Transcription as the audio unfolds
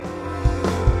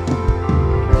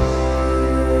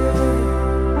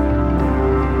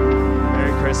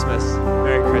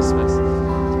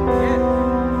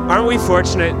Aren't we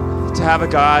fortunate to have a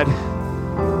God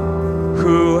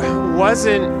who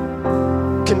wasn't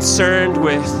concerned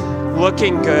with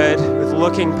looking good, with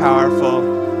looking powerful,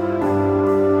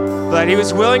 but he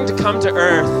was willing to come to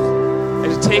earth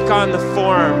and to take on the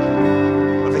form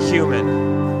of a human.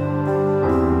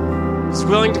 He was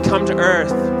willing to come to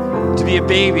earth to be a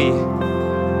baby,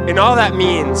 and all that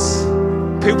means,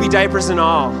 poopy diapers and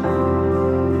all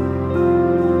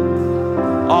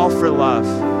for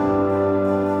love.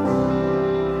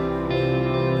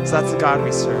 So that's the God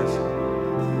we serve.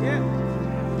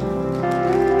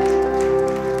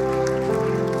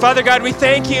 Father God, we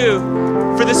thank you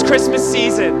for this Christmas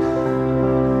season.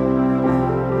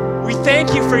 We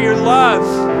thank you for your love.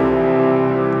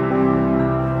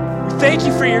 We thank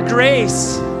you for your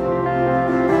grace.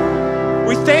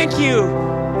 We thank you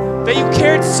that you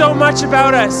cared so much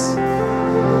about us,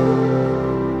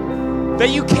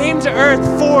 that you came to earth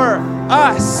for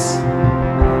us.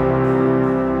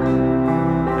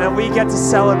 And we get to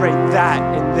celebrate that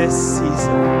in this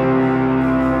season.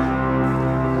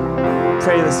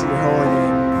 Pray this in your holy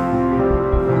name.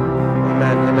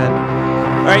 Amen, amen.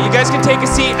 All right, you guys can take a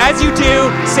seat. As you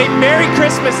do, say Merry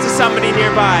Christmas to somebody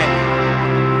nearby.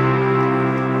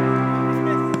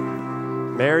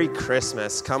 Merry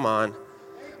Christmas, come on.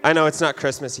 I know it's not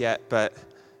Christmas yet, but,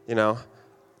 you know,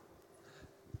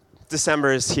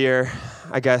 December is here.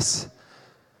 I guess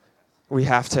we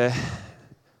have to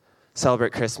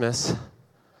celebrate Christmas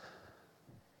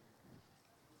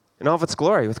in all of its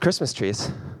glory with Christmas trees.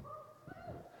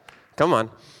 Come on.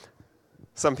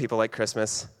 Some people like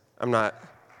Christmas. I'm not.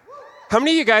 How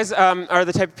many of you guys are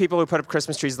the type of people who put up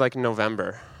Christmas trees like in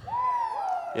November?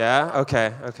 Yeah?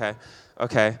 Okay.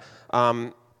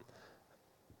 I'm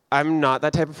not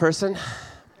that type of person.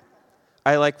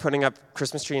 I like putting up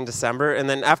Christmas tree in December, and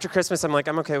then after Christmas, I'm like,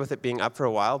 I'm okay with it being up for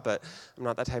a while, but I'm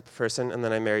not that type of person. And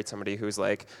then I married somebody who's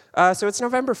like, so it's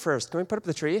November 1st. Can we put up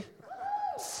the tree?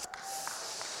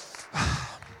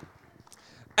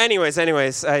 Anyways,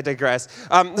 I digress.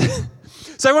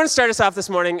 So I want to start us off this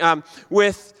morning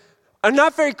with a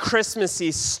not very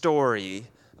Christmassy story,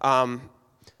 but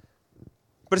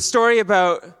a story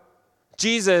about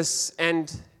Jesus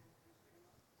and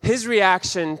his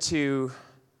reaction to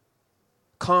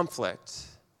conflict,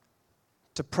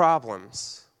 to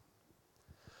problems.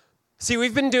 See,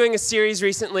 we've been doing a series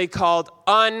recently called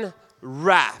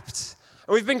Unwrapped.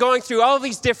 And we've been going through all of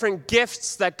these different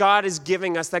gifts that God is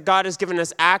giving us, that God has given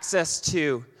us access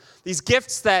to. These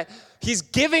gifts that he's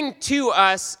giving to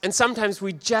us, and sometimes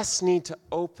we just need to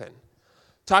open.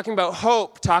 Talking about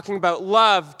hope, talking about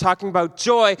love, talking about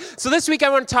joy. So this week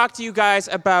I want to talk to you guys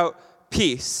about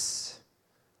peace.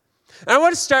 And I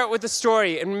want to start with a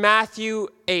story in Matthew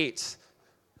 8.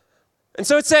 And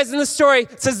so it says in the story,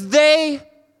 it says they,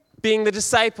 being the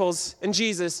disciples and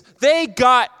Jesus, they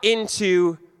got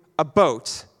into a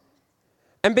boat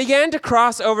and began to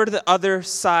cross over to the other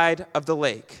side of the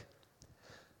lake.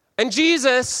 And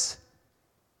Jesus,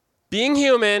 being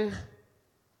human,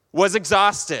 was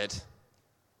exhausted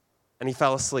and he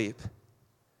fell asleep.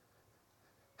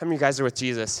 How many of you guys are with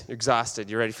Jesus? You're exhausted.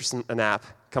 You're ready for a nap.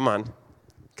 Come on.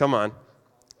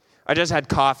 I just had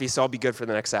coffee, so I'll be good for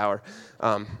the next hour.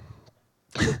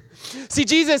 See,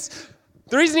 Jesus,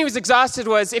 the reason he was exhausted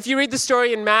was, if you read the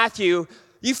story in Matthew,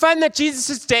 you find that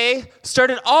Jesus' day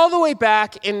started all the way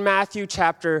back in Matthew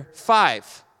chapter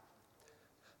 5.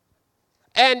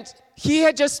 And he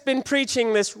had just been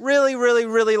preaching this really, really,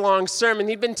 really long sermon.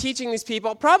 He'd been teaching these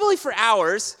people probably for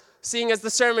hours, seeing as the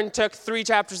sermon took 3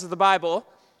 chapters of the Bible.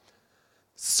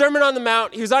 Sermon on the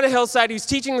Mount, he was on a hillside, he was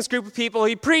teaching this group of people,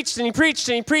 he preached and he preached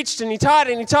and he preached and he taught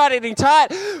and he taught and he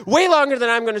taught way longer than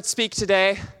I'm going to speak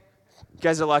today. You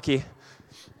guys are lucky.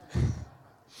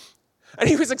 And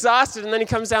he was exhausted, and then he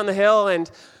comes down the hill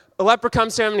and a leper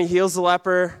comes to him and he heals the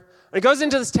leper. And he goes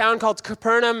into this town called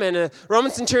Capernaum, and a Roman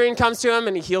centurion comes to him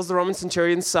and he heals the Roman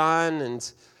centurion's son,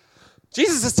 and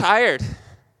Jesus is tired.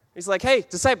 He's like, hey,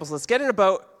 disciples, let's get in a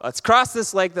boat, let's cross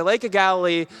this lake, the Lake of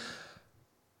Galilee.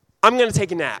 I'm going to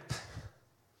take a nap.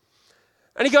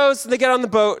 And he goes, and they get on the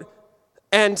boat,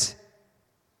 and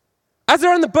as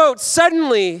they're on the boat,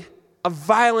 suddenly a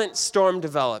violent storm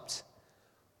developed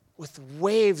with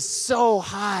waves so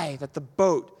high that the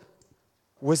boat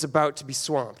was about to be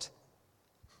swamped.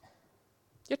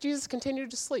 Yet Jesus continued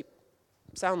to sleep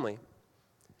soundly.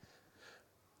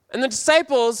 And the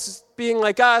disciples, being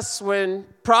like us, when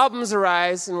problems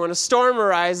arise and when a storm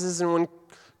arises and when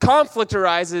conflict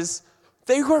arises,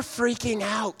 they were freaking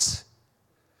out.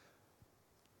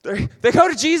 They go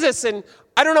to Jesus, and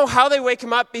I don't know how they wake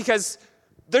him up, because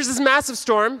there's this massive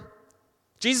storm.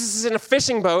 Jesus is in a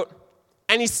fishing boat,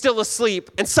 and he's still asleep.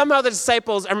 And somehow the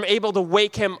disciples are able to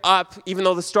wake him up, even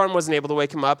though the storm wasn't able to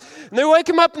wake him up. And they wake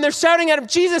him up and they're shouting at him,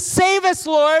 Jesus, save us,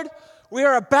 Lord. We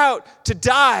are about to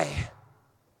die.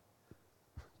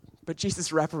 But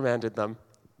Jesus reprimanded them.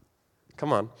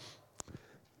 Come on.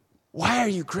 Why are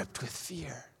you gripped with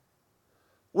fear?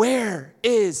 Where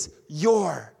is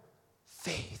your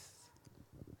faith?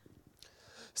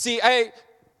 See, I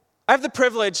have the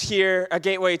privilege here at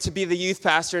Gateway to be the youth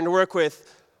pastor and to work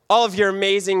with all of your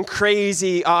amazing,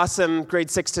 crazy, awesome grade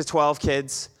 6 to 12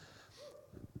 kids.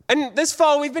 And this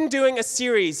fall, we've been doing a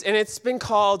series, and it's been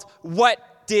called,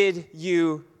 What Did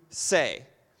You Say?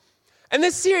 And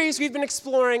this series, we've been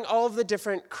exploring all of the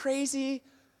different crazy,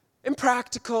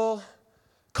 impractical,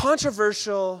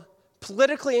 controversial,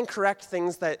 politically incorrect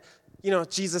things that,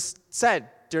 Jesus said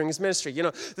during his ministry.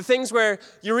 The things where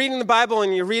you're reading the Bible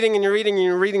and you're reading and you're reading and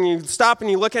you're reading and you stop and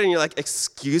you look at it and you're like,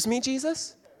 excuse me,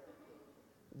 Jesus?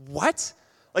 What?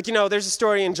 There's a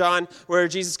story in John where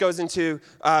Jesus goes into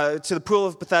to the pool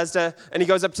of Bethesda, and he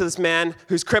goes up to this man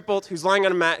who's crippled, who's lying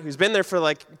on a mat, who's been there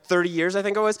for 30 years, I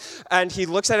think it was, and he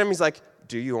looks at him, he's like,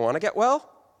 do you want to get well?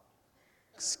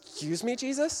 Excuse me,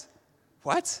 Jesus?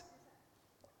 What?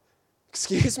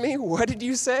 Excuse me? What did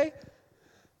you say?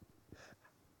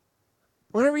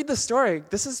 When I read the story,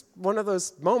 this is one of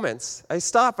those moments. I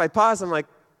stop, I pause, I'm like,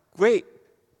 wait,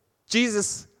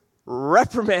 Jesus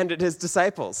reprimanded his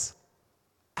disciples.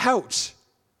 Ouch.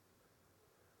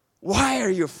 Why are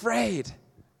you afraid?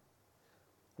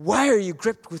 Why are you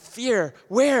gripped with fear?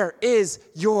 Where is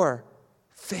your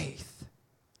faith?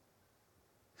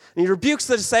 And he rebukes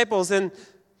the disciples, and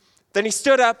then he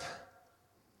stood up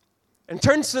and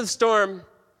turns to the storm, and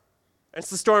it's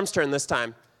the storm's turn this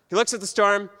time. He looks at the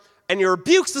storm, and he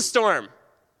rebukes the storm.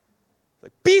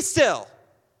 Like, be still.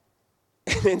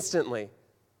 And instantly,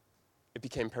 it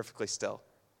became perfectly still.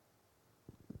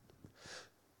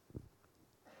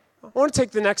 I want to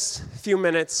take the next few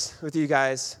minutes with you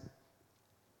guys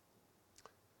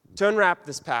to unwrap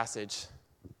this passage.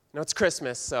 It's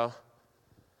Christmas, so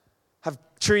have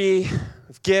tree,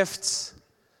 have gifts.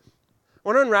 I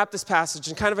want to unwrap this passage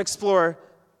and kind of explore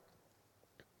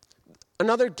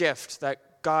another gift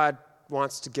that God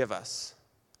wants to give us.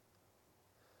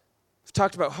 We've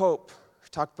talked about hope, we've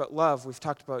talked about love, we've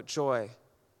talked about joy.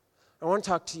 I want to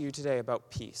talk to you today about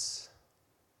peace.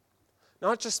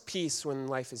 Not just peace when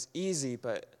life is easy,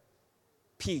 but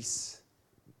peace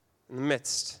in the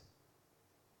midst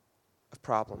of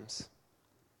problems.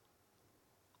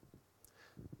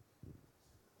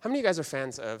 How many of you guys are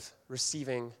fans of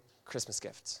receiving Christmas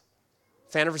gifts?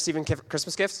 Fan of receiving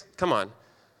Christmas gifts? Come on.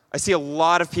 I see a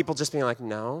lot of people just being like,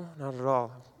 no, not at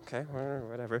all. Okay,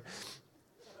 whatever.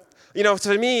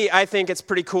 To me, I think it's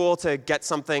pretty cool to get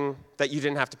something that you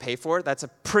didn't have to pay for. That's a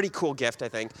pretty cool gift, I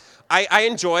think. I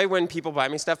enjoy when people buy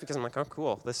me stuff because I'm like, oh,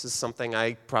 cool. This is something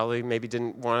I probably maybe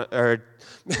didn't want, or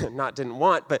not didn't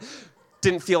want, but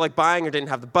didn't feel like buying or didn't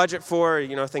have the budget for,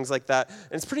 things like that.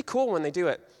 And it's pretty cool when they do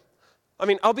it.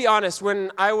 I'll be honest. When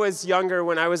I was younger,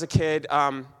 when I was a kid,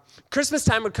 Christmas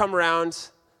time would come around,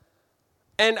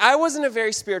 and I wasn't a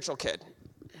very spiritual kid.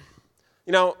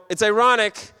 It's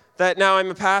ironic that now I'm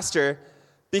a pastor,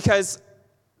 because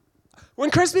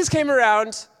when Christmas came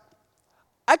around,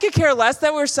 I could care less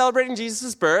that we were celebrating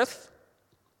Jesus' birth.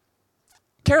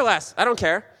 Care less. I don't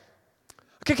care.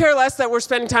 I could care less that we're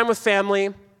spending time with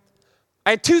family.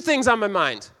 I had two things on my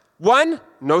mind. One,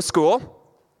 no school.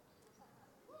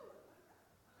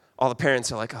 All the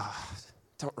parents are like, oh,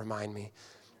 don't remind me.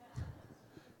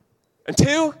 And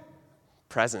two,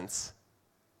 presents.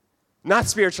 Not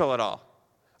spiritual at all.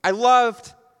 I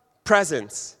loved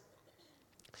presents.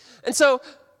 And so,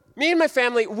 me and my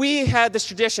family, we had this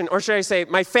tradition, or should I say,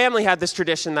 my family had this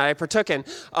tradition that I partook in.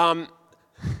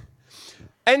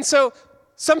 And so,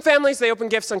 some families, they open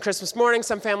gifts on Christmas morning.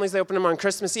 Some families, they open them on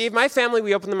Christmas Eve. My family,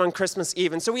 we opened them on Christmas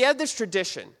Eve. And so we had this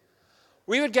tradition.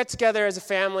 We would get together as a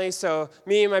family. So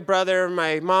me and my brother,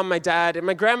 my mom, my dad, and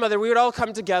my grandmother, we would all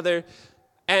come together,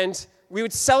 and we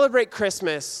would celebrate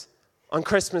Christmas on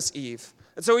Christmas Eve.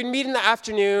 And so we'd meet in the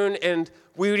afternoon, and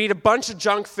we would eat a bunch of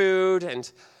junk food,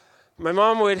 and my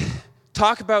mom would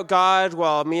talk about God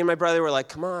while me and my brother were like,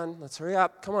 come on, let's hurry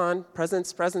up, come on,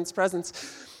 presents, presents, presents.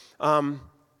 For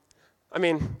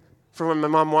when my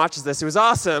mom watches this, it was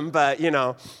awesome, but,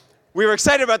 we were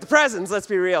excited about the presents, let's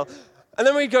be real. And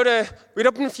then we'd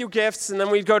open a few gifts, and then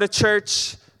we'd go to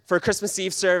church for a Christmas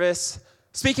Eve service.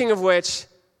 Speaking of which,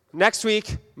 next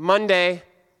week, Monday,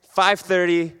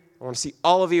 5:30, I want to see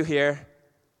all of you here,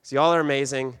 because y'all are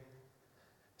amazing.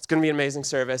 It's going to be an amazing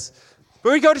service.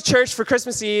 But we'd go to church for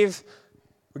Christmas Eve,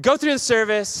 we'd go through the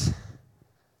service,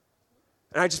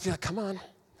 and I'd just be like, come on,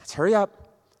 Let's hurry up.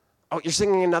 Oh, you're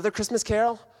singing another Christmas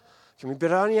carol? Can we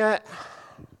bid on yet?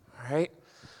 All right.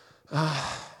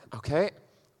 Okay.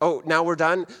 Oh, now we're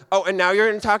done. Oh, and now you're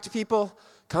going to talk to people?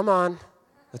 Come on.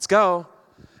 Let's go.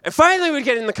 And finally we'd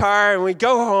get in the car and we'd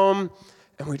go home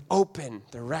and we'd open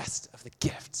the rest of the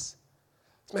gifts.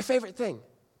 It's my favorite thing.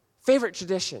 Favorite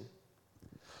tradition.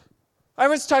 I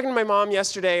was talking to my mom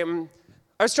yesterday.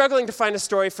 I was struggling to find a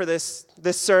story for this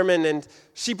sermon, and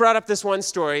she brought up this one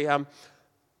story. I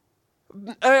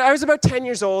was about 10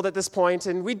 years old at this point,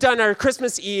 and we'd done our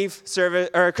Christmas Eve service,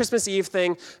 or Christmas Eve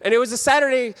thing, and it was a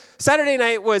Saturday. Saturday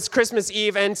night was Christmas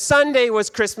Eve, and Sunday was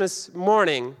Christmas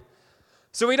morning.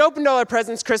 So we'd opened all our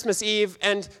presents Christmas Eve,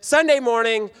 and Sunday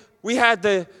morning, we had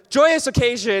the joyous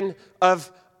occasion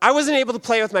of I wasn't able to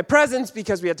play with my presents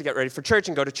because we had to get ready for church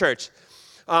and go to church.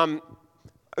 I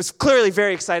was clearly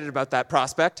very excited about that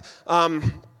prospect.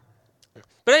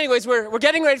 But anyways, we're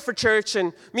getting ready for church,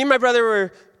 and me and my brother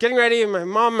were getting ready, and my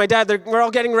mom and my dad, we're all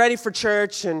getting ready for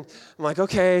church, and I'm like,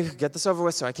 okay, get this over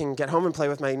with so I can get home and play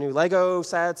with my new Lego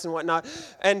sets and whatnot.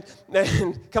 And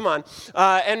come on.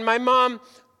 And my mom,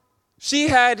 she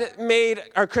had made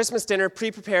our Christmas dinner,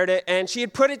 pre-prepared it, and she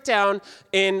had put it down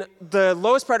in the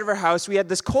lowest part of our house. We had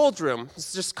this cold room,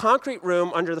 this just concrete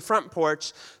room under the front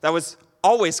porch that was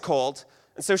always cold.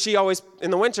 And so she always, in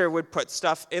the winter, would put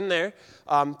stuff in there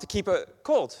to keep it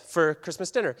cold for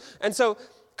Christmas dinner. And so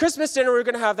Christmas dinner, we were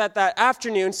going to have that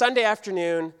afternoon, Sunday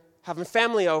afternoon, having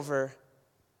family over.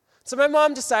 So my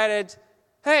mom decided,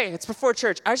 hey, it's before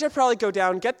church. I should probably go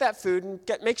down, get that food, and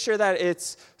make sure that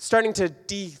it's starting to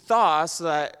de-thaw so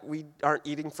that we aren't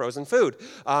eating frozen food.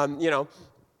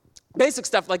 Basic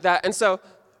stuff like that. And so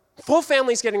full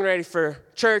family's getting ready for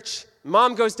church.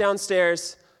 Mom goes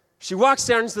downstairs. She walks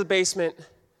down into the basement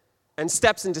and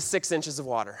steps into 6 inches of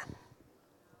water.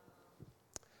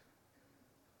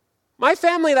 My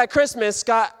family that Christmas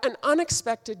got an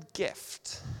unexpected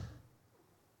gift.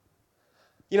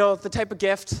 You know, the type of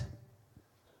gift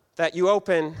that you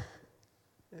open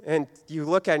and you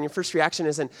look at and your first reaction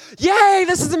isn't, yay,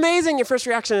 this is amazing. Your first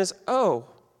reaction is, oh.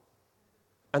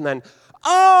 And then,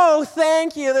 oh,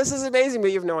 thank you, this is amazing,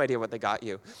 but you have no idea what they got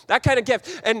you. That kind of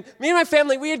gift. And me and my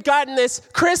family, we had gotten this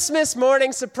Christmas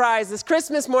morning surprise, this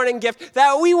Christmas morning gift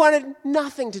that we wanted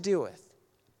nothing to do with.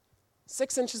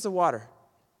 6 inches of water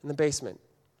in the basement.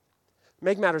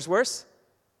 Make matters worse,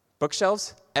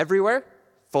 bookshelves everywhere,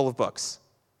 full of books.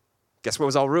 Guess what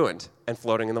was all ruined and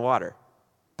floating in the water?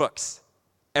 Books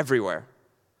everywhere.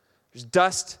 There's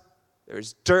dust,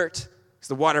 there's dirt, because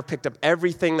the water picked up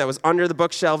everything that was under the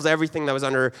bookshelves, everything that was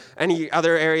under any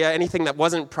other area, anything that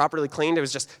wasn't properly cleaned, it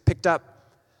was just picked up.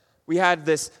 We had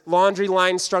this laundry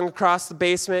line strung across the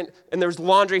basement, and there was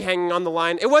laundry hanging on the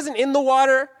line. It wasn't in the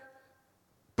water,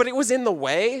 but it was in the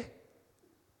way.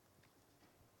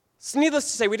 So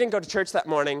needless to say, we didn't go to church that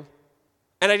morning,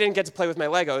 and I didn't get to play with my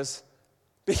Legos,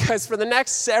 because for the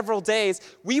next several days,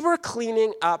 we were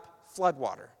cleaning up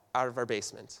floodwater out of our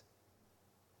basement.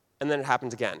 And then it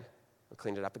happened again. We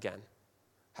cleaned it up again.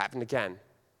 Happened again,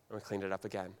 and we cleaned it up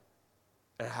again.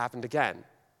 And it happened again,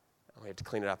 and we had to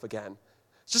clean it up again.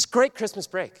 It's just great Christmas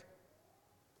break.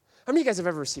 How many of you guys have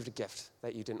ever received a gift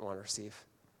that you didn't want to receive?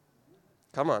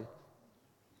 Come on.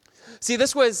 See,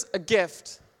 this was a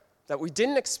gift that we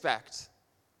didn't expect,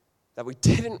 that we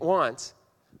didn't want,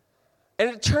 and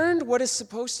it turned what is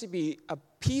supposed to be a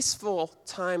peaceful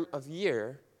time of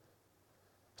year,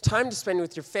 a time to spend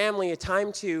with your family, a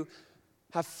time to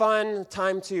have fun,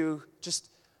 time to just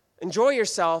enjoy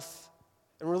yourself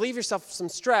and relieve yourself of some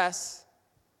stress,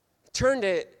 turned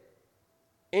it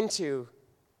into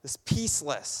this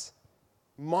peaceless,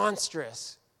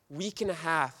 monstrous week and a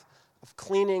half of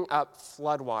cleaning up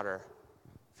floodwater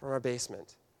from our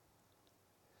basement.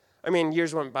 I mean,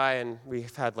 years went by and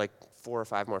we've had like 4 or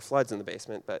 5 more floods in the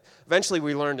basement, but eventually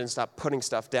we learned and stopped putting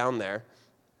stuff down there.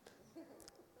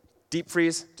 Deep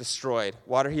freeze, destroyed.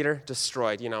 Water heater,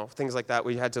 destroyed. Things like that.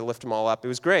 We had to lift them all up. It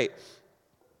was great.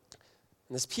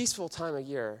 And this peaceful time of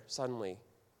year suddenly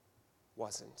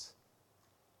wasn't.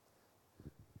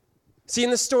 See, in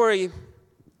the story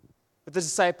with the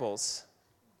disciples,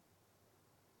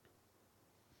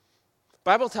 the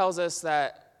Bible tells us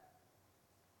that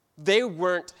they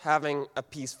weren't having a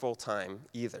peaceful time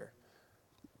either.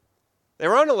 They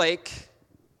were on a lake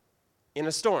in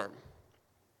a storm.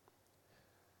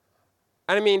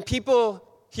 And I mean, people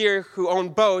here who own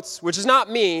boats, which is not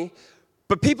me,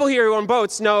 but people here who own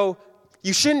boats know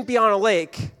you shouldn't be on a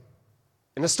lake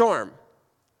in a storm.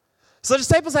 So the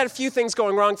disciples had a few things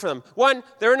going wrong for them. 1,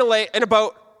 they're in a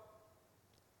boat.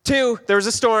 2, there was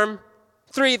a storm.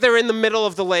 3, they're in the middle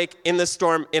of the lake in the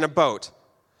storm in a boat.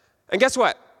 And guess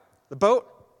what? The boat,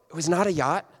 it was not a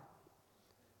yacht.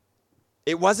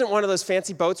 It wasn't one of those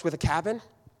fancy boats with a cabin.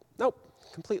 Nope,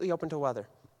 completely open to weather.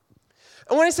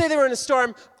 And when I say they were in a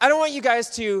storm, I don't want you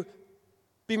guys to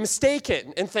be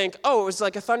mistaken and think, oh, it was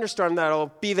like a thunderstorm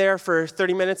that'll be there for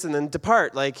 30 minutes and then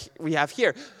depart like we have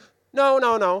here.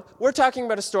 No. We're talking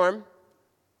about a storm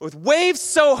with waves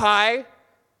so high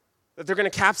that they're going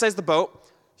to capsize the boat.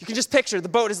 You can just picture the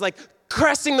boat is like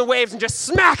cresting the waves and just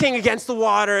smacking against the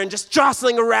water and just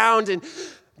jostling around and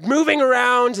moving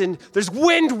around, and there's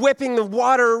wind whipping the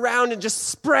water around and just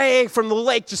spray from the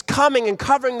lake just coming and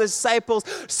covering the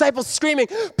disciples screaming,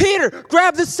 Peter,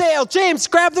 grab the sail. James,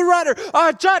 grab the rudder.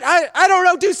 John, I don't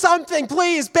know, do something,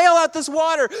 please. Bail out this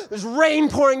water. There's rain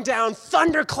pouring down,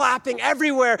 thunder clapping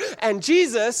everywhere, and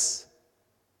Jesus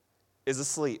is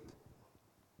asleep.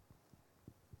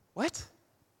 What?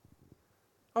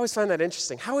 I always find that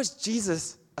interesting. How is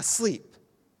Jesus asleep?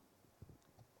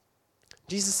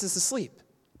 Jesus is asleep.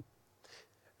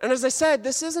 And as I said,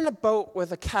 this isn't a boat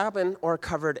with a cabin or a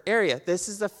covered area. This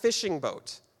is a fishing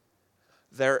boat.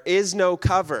 There is no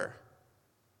cover.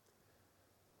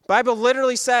 Bible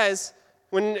literally says,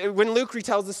 when Luke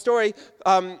retells the story,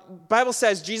 Bible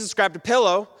says Jesus grabbed a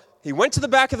pillow, he went to the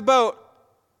back of the boat,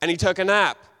 and he took a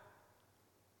nap.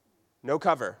 No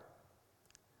cover.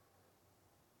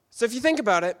 So if you think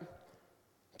about it,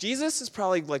 Jesus is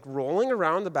probably like rolling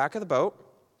around the back of the boat,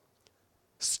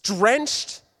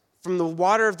 drenched from the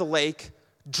water of the lake,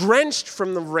 drenched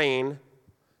from the rain,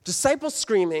 disciples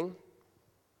screaming,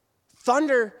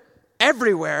 thunder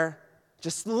everywhere,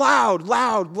 just loud,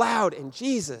 and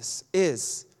Jesus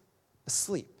is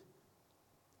asleep.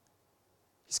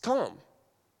 He's calm.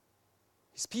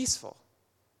 He's peaceful.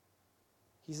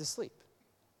 He's asleep.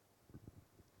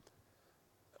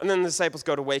 And then the disciples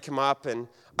go to wake him up, and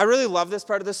I really love this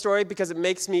part of the story because it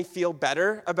makes me feel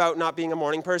better about not being a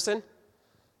morning person.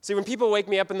 See, when people wake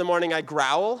me up in the morning, I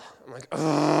growl. I'm like,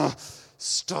 ugh,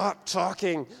 stop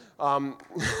talking. Come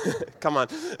on.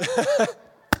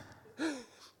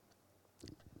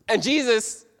 And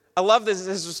Jesus, I love his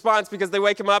response because they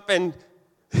wake him up and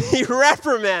he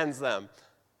reprimands them.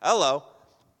 Hello.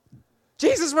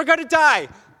 Jesus, we're going to die.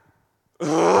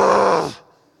 Ugh.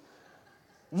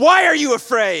 Why are you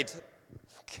afraid?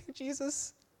 Okay,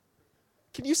 Jesus,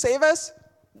 can you save us?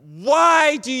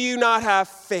 Why do you not have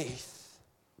faith?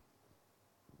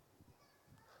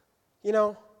 You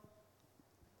know,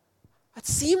 that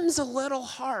seems a little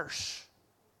harsh.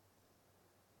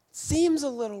 It seems a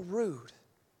little rude.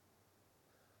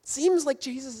 It seems like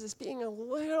Jesus is being a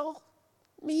little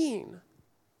mean.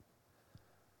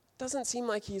 Doesn't seem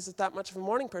like he's that much of a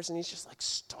morning person. He's just like,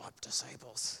 stop,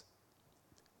 disciples.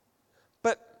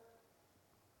 But,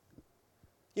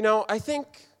 you know, I think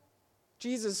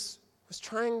Jesus was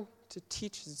trying to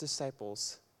teach his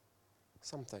disciples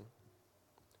something.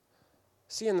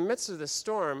 See, in the midst of this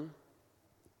storm,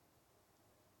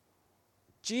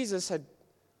 Jesus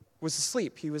was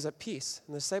asleep. He was at peace,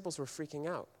 and the disciples were freaking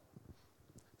out.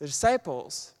 The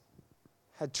disciples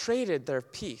had traded their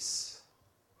peace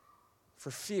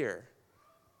for fear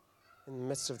in the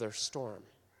midst of their storm.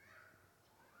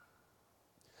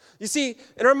 You see,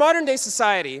 in our modern day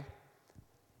society,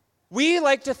 we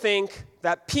like to think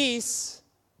that peace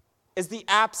is the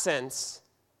absence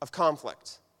of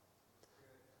conflict.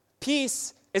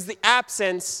 Peace is the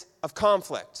absence of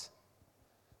conflict.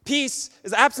 Peace is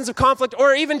the absence of conflict,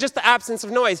 or even just the absence of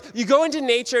noise. You go into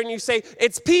nature and you say,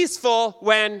 it's peaceful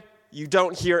when you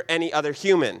don't hear any other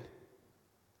human.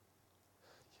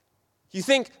 You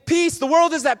think, peace, the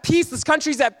world is at peace, this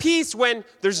country's at peace when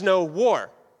there's no war.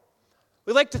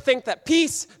 We like to think that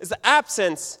peace is the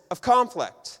absence of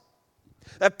conflict.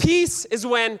 That peace is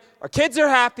when our kids are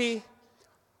happy,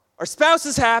 our spouse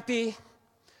is happy,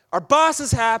 our boss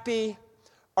is happy,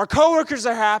 our coworkers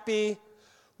are happy,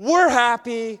 we're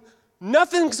happy,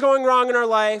 nothing's going wrong in our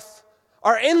life,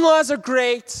 our in-laws are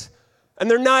great, and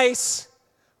they're nice,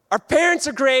 our parents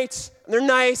are great, and they're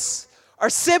nice, our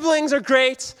siblings are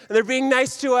great, and they're being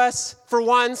nice to us for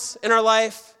once in our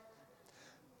life.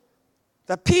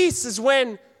 That peace is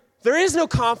when there is no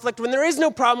conflict, when there is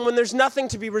no problem, when there's nothing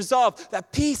to be resolved.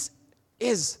 That peace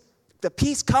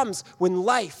comes when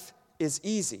life is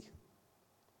easy.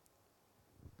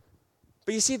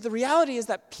 But you see, the reality is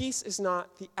that peace is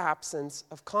not the absence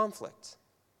of conflict.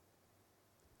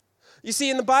 You see,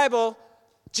 in the Bible,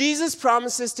 Jesus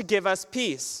promises to give us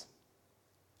peace.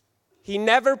 He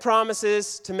never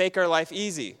promises to make our life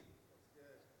easy.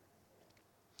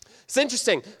 It's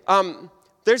interesting.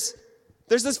 There's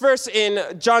this verse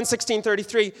in John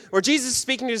 16:33 where Jesus is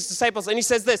speaking to his disciples, and he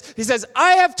says this. He says,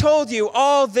 I have told you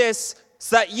all this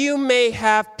so that you may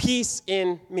have peace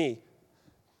in me.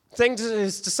 saying to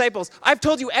his disciples, I've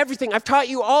told you everything. I've taught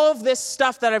you all of this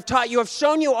stuff that I've taught you. I've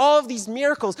shown you all of these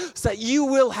miracles so that you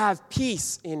will have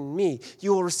peace in me.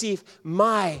 You will receive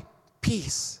my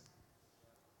peace.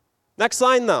 Next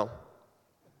line, though.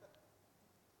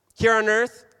 Here on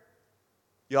earth,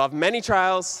 you'll have many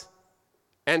trials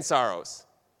and sorrows.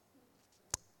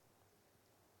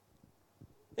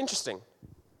 Interesting.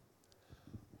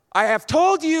 I have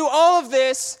told you all of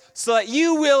this so that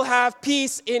you will have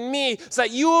peace in me, so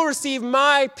that you will receive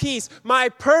my peace, my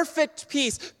perfect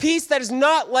peace, peace that is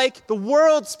not like the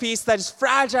world's peace that is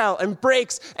fragile and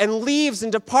breaks and leaves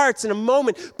and departs in a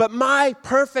moment, but my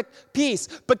perfect peace.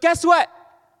 But guess what?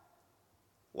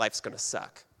 Life's going to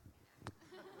suck.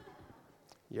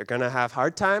 You're going to have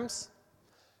hard times.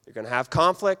 You're going to have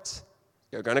conflict.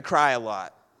 You're going to cry a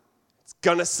lot. It's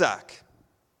going to suck.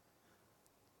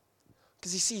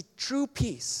 Because you see, true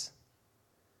peace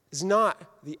is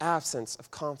not the absence of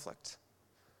conflict.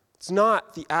 It's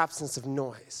not the absence of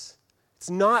noise. It's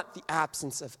not the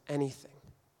absence of anything.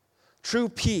 True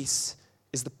peace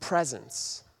is the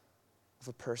presence of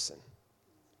a person.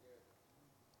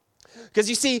 Because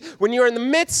you see, when you're in the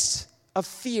midst of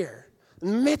fear, in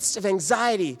the midst of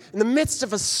anxiety, in the midst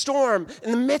of a storm,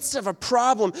 in the midst of a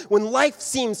problem, when life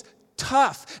seems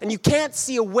tough and you can't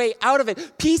see a way out of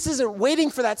it, peace isn't waiting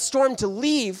for that storm to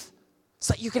leave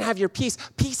so that you can have your peace.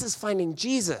 Peace is finding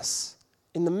Jesus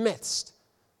in the midst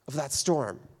of that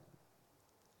storm.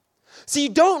 So you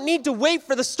don't need to wait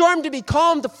for the storm to be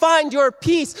calm to find your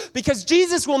peace, because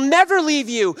Jesus will never leave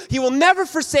you. He will never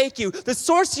forsake you. The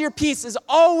source of your peace is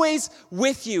always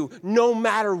with you, no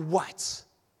matter what.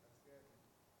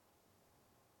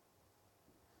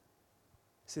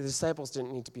 See, the disciples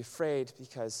didn't need to be afraid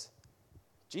because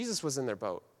Jesus was in their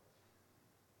boat.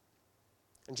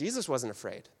 And Jesus wasn't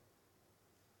afraid.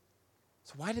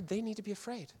 So why did they need to be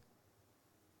afraid?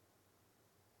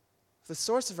 If the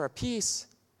source of our peace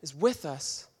is with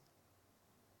us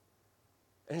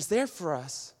and is there for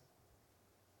us,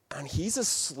 and he's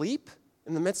asleep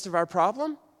in the midst of our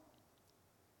problem,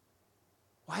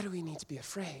 why do we need to be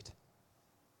afraid?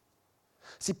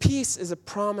 See, peace is a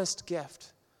promised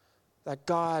gift that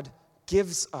God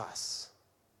gives us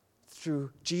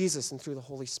through Jesus and through the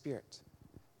Holy Spirit.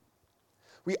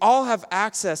 We all have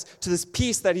access to this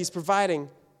peace that he's providing,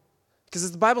 because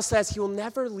as the Bible says, he will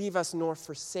never leave us nor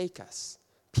forsake us.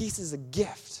 Peace is a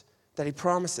gift that he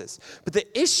promises. But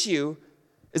the issue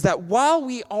is that while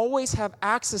we always have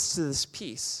access to this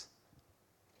peace,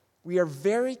 we are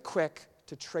very quick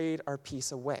to trade our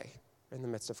peace away in the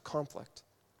midst of conflict.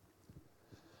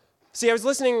 See, I was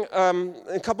listening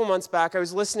a couple months back, I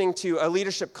was listening to a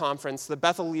leadership conference, the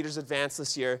Bethel Leaders Advance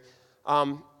this year.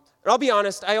 And I'll be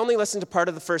honest, I only listened to part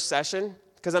of the first session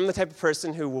because I'm the type of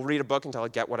person who will read a book until I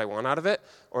get what I want out of it,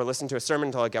 or listen to a sermon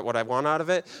until I get what I want out of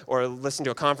it, or listen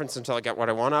to a conference until I get what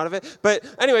I want out of it. But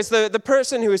anyways, the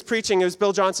person who was preaching, it was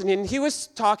Bill Johnson, and he was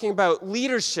talking about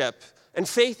leadership and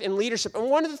faith in leadership. And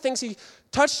one of the things he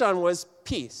touched on was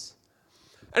peace.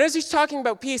 And as he's talking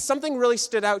about peace, something really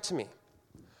stood out to me.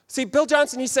 See, Bill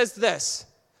Johnson, he says this.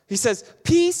 He says,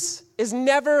 peace is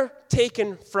never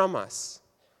taken from us.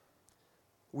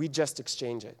 We just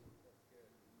exchange it.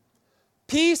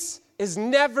 Peace is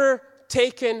never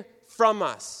taken from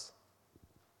us.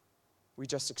 We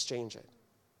just exchange it.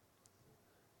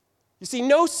 You see,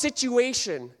 no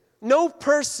situation, no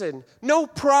person, no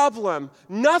problem,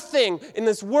 nothing in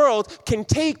this world can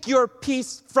take your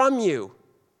peace from you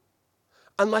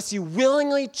unless you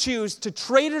willingly choose to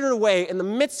trade it away in the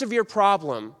midst of your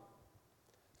problem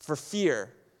for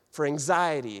fear, for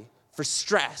anxiety, for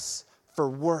stress, for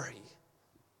worry.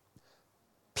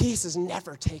 Peace is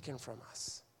never taken from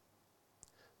us.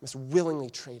 We must willingly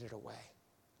trade it away.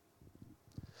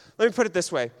 Let me put it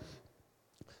this way.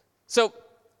 So,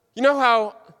 you know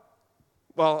how,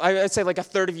 well, I'd say like a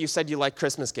third of you said you like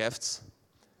Christmas gifts.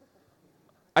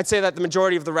 I'd say that the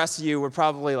majority of the rest of you were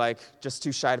probably like just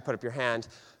too shy to put up your hand,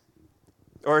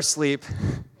 or asleep,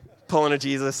 pulling a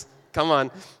Jesus. Come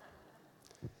on.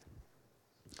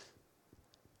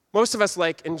 Most of us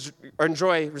like or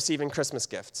enjoy receiving Christmas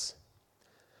gifts.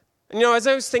 And you know, as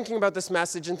I was thinking about this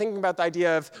message and thinking about the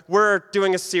idea of we're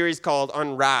doing a series called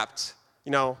Unwrapped,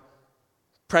 you know,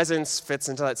 presents fits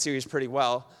into that series pretty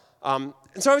well. And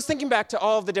so I was thinking back to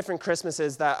all of the different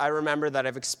Christmases that I remember that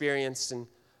I've experienced, and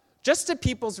just to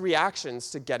people's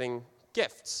reactions to getting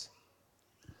gifts.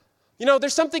 You know,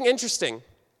 there's something interesting.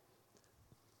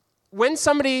 When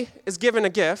somebody is given a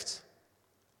gift,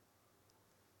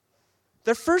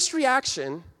 their first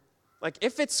reaction, like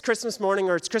if it's Christmas morning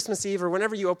or it's Christmas Eve or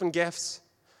whenever you open gifts,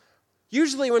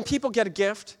 usually when people get a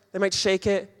gift, they might shake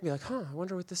it and be like, I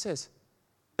wonder what this is.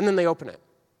 And then they open it.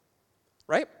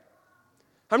 right?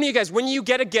 How many of you guys, when you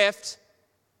get a gift,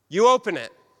 you open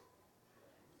it?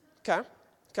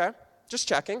 Okay, just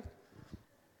checking.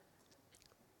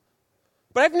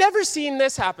 But I've never seen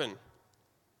this happen.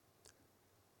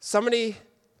 Somebody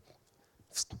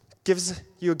gives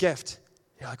you a gift.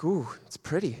 You're like, ooh, it's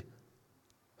pretty.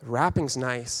 The wrapping's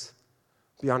nice.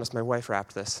 To be honest, my wife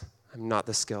wrapped this. I'm not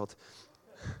this skilled.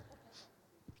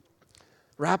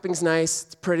 Wrapping's nice,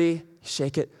 it's pretty. You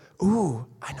shake it. Ooh,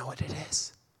 I know what it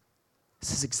is.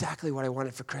 This is exactly what I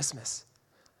wanted for Christmas.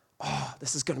 Oh,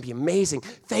 this is going to be amazing.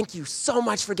 Thank you so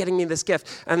much for getting me this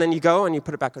gift. And then you go and you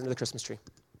put it back under the Christmas tree.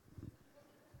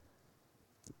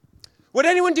 Would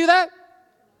anyone do that?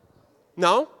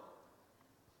 No?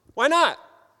 Why not?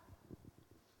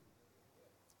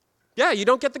 Yeah, you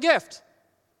don't get the gift.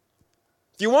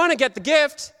 If you want to get the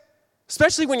gift,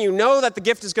 especially when you know that the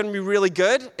gift is going to be really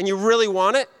good and you really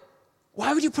want it,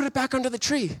 why would you put it back under the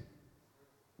tree?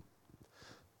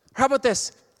 How about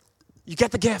this? You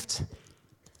get the gift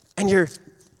and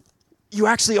you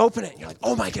actually open it and you're like,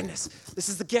 oh my goodness, this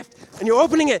is the gift. And you're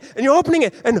opening it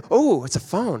and oh, it's a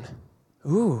phone.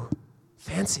 Ooh,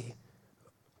 fancy.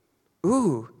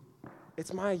 Ooh,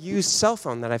 it's my used cell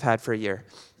phone that I've had for a year.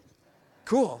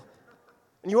 Cool.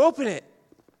 And you open it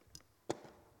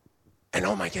and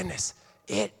oh my goodness,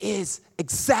 it is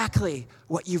exactly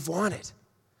what you've wanted.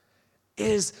 It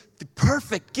is the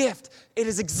perfect gift. It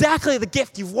is exactly the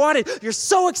gift you've wanted. You're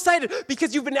so excited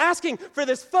because you've been asking for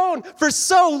this phone for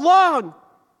so long.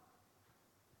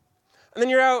 And then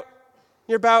you're out,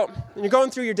 you're about, and you're going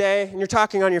through your day, and you're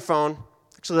talking on your phone.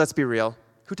 Actually, let's be real.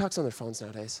 Who talks on their phones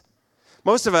nowadays?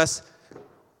 Most of us,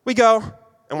 we go,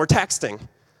 and we're texting.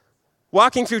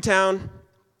 Walking through town,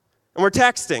 and we're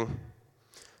texting.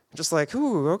 Just like,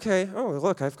 ooh, okay, oh,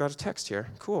 look, I've got a text here.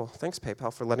 Cool, thanks,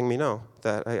 PayPal, for letting me know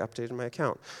that I updated my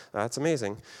account. That's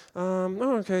amazing.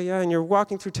 Oh, okay, yeah, and you're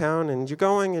walking through town, and you're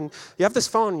going, and you have this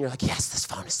phone, and you're like, yes, this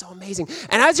phone is so amazing.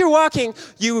 And as you're walking,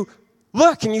 you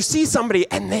look, and you see somebody,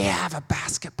 and they have a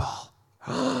basketball.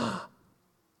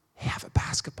 They have a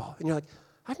basketball. And you're like,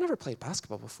 I've never played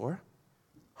basketball before.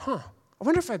 I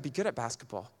wonder if I'd be good at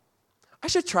basketball. I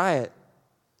should try it.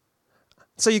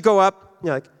 So you go up, and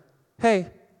you're like, hey,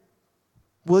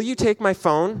 will you take my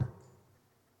phone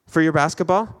for your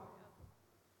basketball? How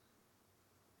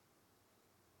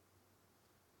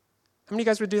many of you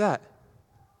guys would do that?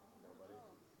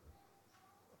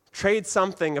 Trade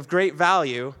something of great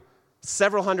value,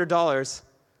 several $100s,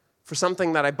 for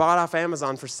something that I bought off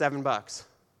Amazon for $7.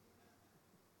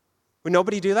 Would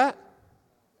nobody do that?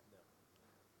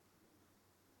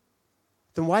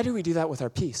 Then why do we do that with our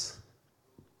peace?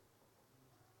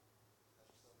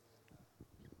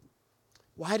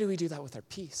 Why do we do that with our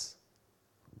peace?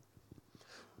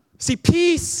 See,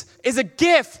 peace is a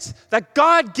gift that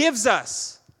God gives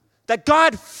us, that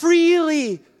God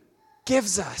freely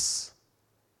gives us.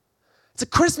 It's a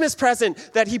Christmas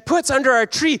present that He puts under our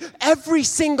tree every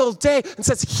single day and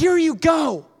says, here you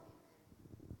go.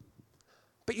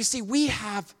 But you see, we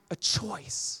have a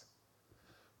choice.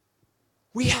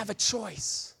 We have a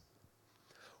choice.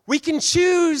 We can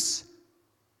choose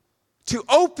to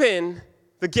open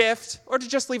the gift or to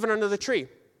just leave it under the tree.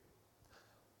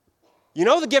 You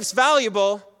know the gift's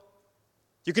valuable.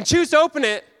 You can choose to open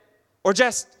it or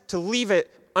just to leave it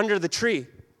under the tree.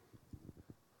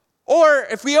 Or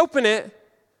if we open it,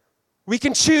 we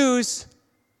can choose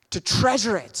to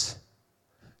treasure it,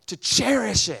 to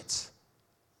cherish it,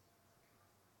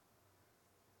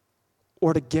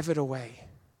 or to give it away.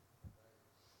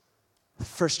 The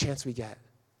first chance we get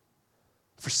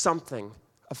for something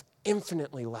of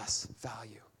infinitely less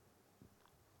value.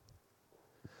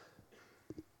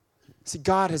 See,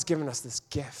 God has given us this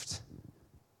gift.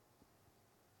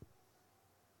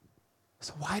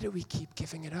 So why do we keep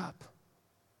giving it up?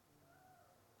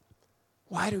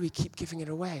 Why do we keep giving it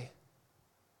away?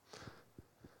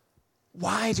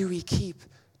 Why do we keep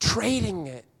trading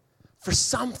it for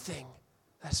something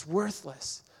that's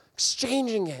worthless,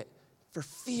 exchanging it for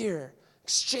fear,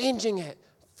 exchanging it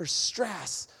for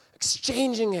stress,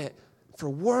 exchanging it for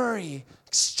worry,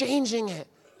 exchanging it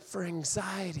for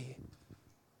anxiety?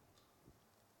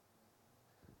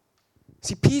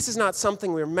 See, peace is not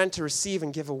something we are meant to receive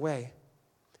and give away.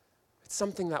 It's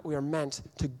something that we are meant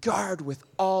to guard with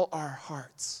all our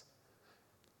hearts,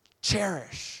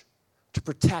 cherish, to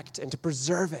protect, and to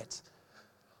preserve it,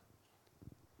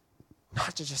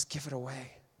 not to just give it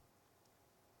away.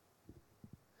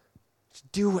 To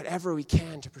do whatever we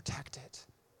can to protect it.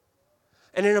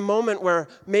 And in a moment where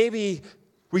maybe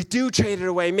we do trade it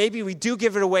away, maybe we do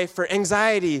give it away for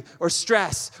anxiety or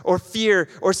stress or fear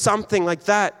or something like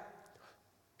that,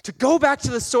 to go back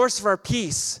to the source of our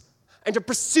peace and to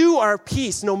pursue our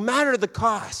peace no matter the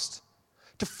cost,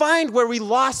 to find where we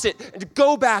lost it and to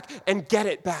go back and get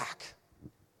it back.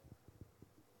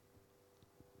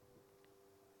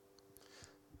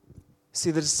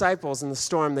 See, the disciples in the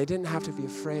storm, they didn't have to be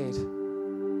afraid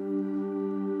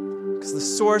because the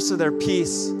source of their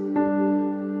peace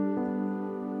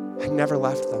had never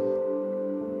left them.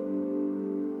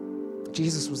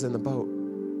 Jesus was in the boat.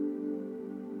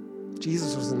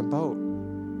 Jesus was in the boat.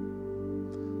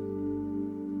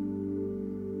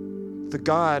 The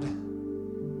God,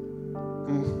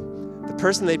 the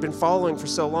person they'd been following for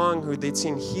so long, who they'd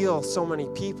seen heal so many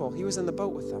people, he was in the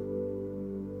boat with them.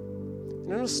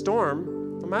 And in a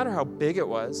storm, no matter how big it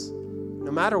was,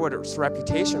 no matter what its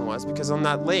reputation was, because on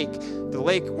that lake,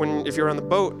 if you're on the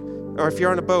boat, or if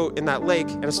you're on a boat in that lake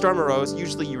and a storm arose,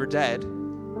 usually you were dead.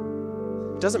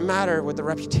 It doesn't matter what the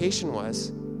reputation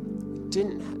was.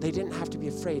 They didn't have to be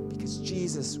afraid because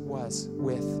Jesus was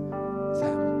with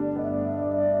them.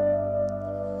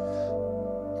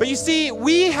 But you see,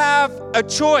 we have a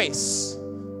choice.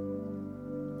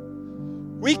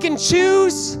 We can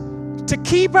choose to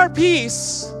keep our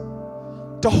peace,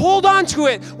 to hold on to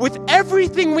it with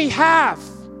everything we have,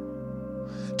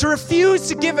 to refuse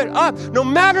to give it up, no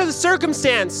matter the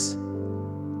circumstance,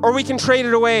 or we can trade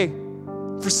it away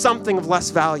for something of less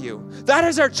value. That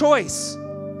is our choice.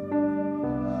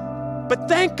 But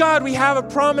thank God we have a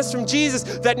promise from Jesus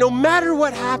that no matter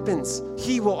what happens,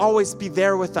 he will always be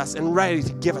there with us and ready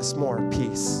to give us more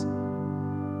peace.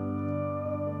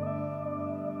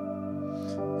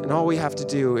 And all we have to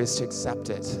do is to accept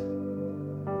it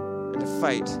and to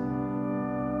fight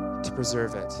to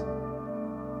preserve it.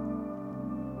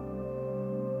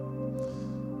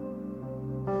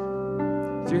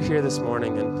 If you're here this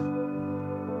morning and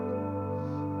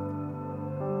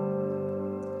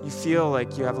you feel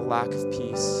like you have a lack of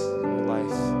peace in your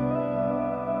life,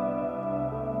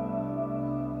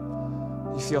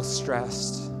 you feel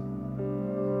stressed,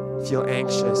 you feel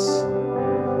anxious,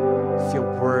 you feel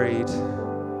worried,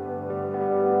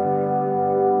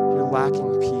 you're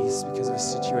lacking peace because of a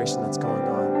situation that's going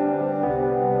on.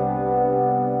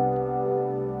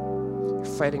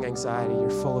 You're fighting anxiety, you're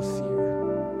full of fear.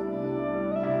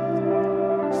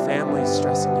 Your family is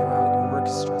stressing you out, your work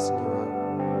is stressing you out.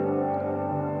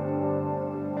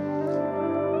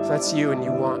 If that's you and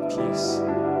you want peace,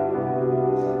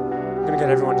 I'm going to get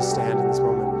everyone to stand in this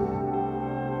moment.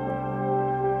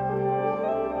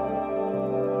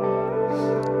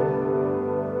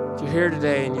 If you're here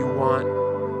today and you want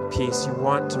peace, you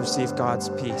want to receive God's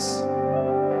peace,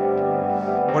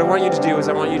 what I want you to do is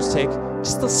I want you to take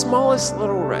just the smallest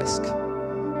little risk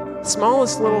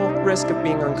of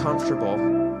being uncomfortable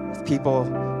with people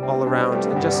all around.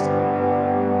 And just,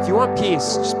 if you want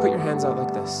peace, just put your hands out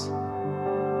like this.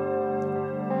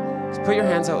 Just put your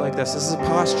hands out like this. This is a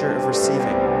posture of receiving.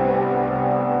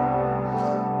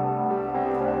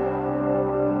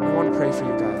 I want to pray for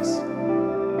you guys.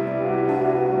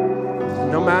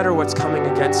 No matter what's coming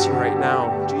against you right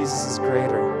now, Jesus is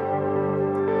greater.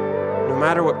 No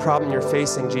matter what problem you're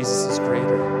facing, Jesus is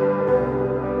greater.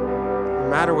 No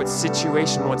matter what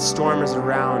situation, what storm is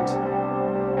around,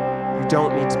 you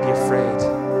don't need to be afraid.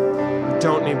 You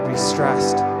don't need to be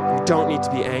stressed. You don't need to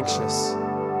be anxious.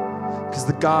 Because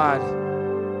the God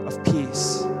of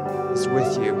peace is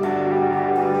with you.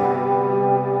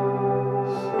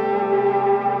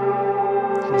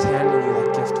 He's handing you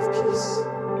that gift of peace.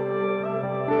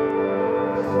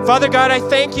 Father God, I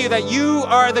thank you that you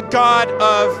are the God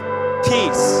of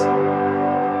peace.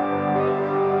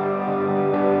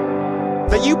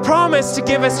 That you promised to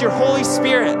give us your Holy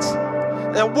Spirit.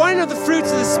 That one of the fruits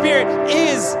of the Spirit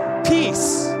is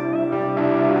peace.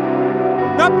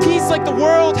 Not peace like the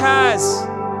world has,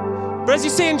 but as you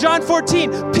say in John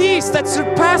 14, peace that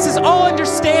surpasses all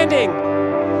understanding.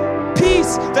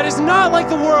 Peace that is not like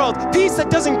the world. Peace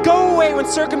that doesn't go away when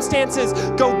circumstances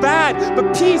go bad,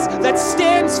 but peace that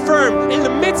stands firm in the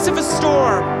midst of a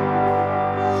storm.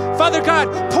 Father God,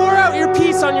 pour out your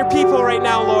peace on your people right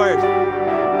now, Lord.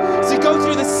 As we go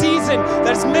through the season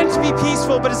that is meant to be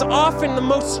peaceful, but is often the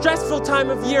most stressful time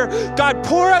of year, God,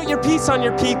 pour out your peace on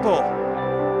your people.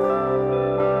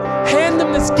 Hand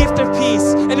them this gift of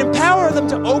peace and empower them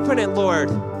to open it, Lord.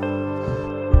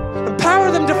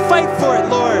 Empower them to fight for it,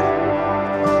 Lord.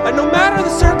 And no matter the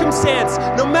circumstance,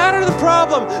 no matter the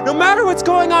problem, no matter what's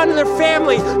going on in their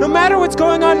family, no matter what's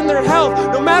going on in their health,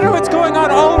 no matter what's going on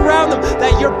all around them,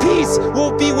 that your peace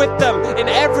will be with them in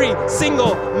every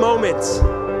single moment.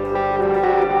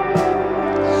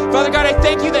 Father God, I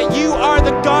thank you that you are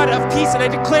the God of peace, and I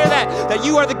declare that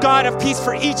you are the God of peace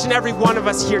for each and every one of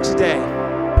us here today.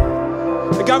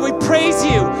 And God, we praise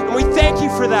you and we thank you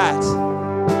for that.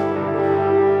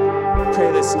 We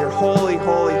pray this in your holy,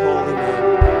 holy, holy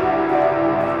name.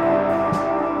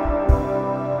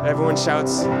 Everyone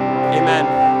shouts, amen,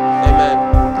 amen.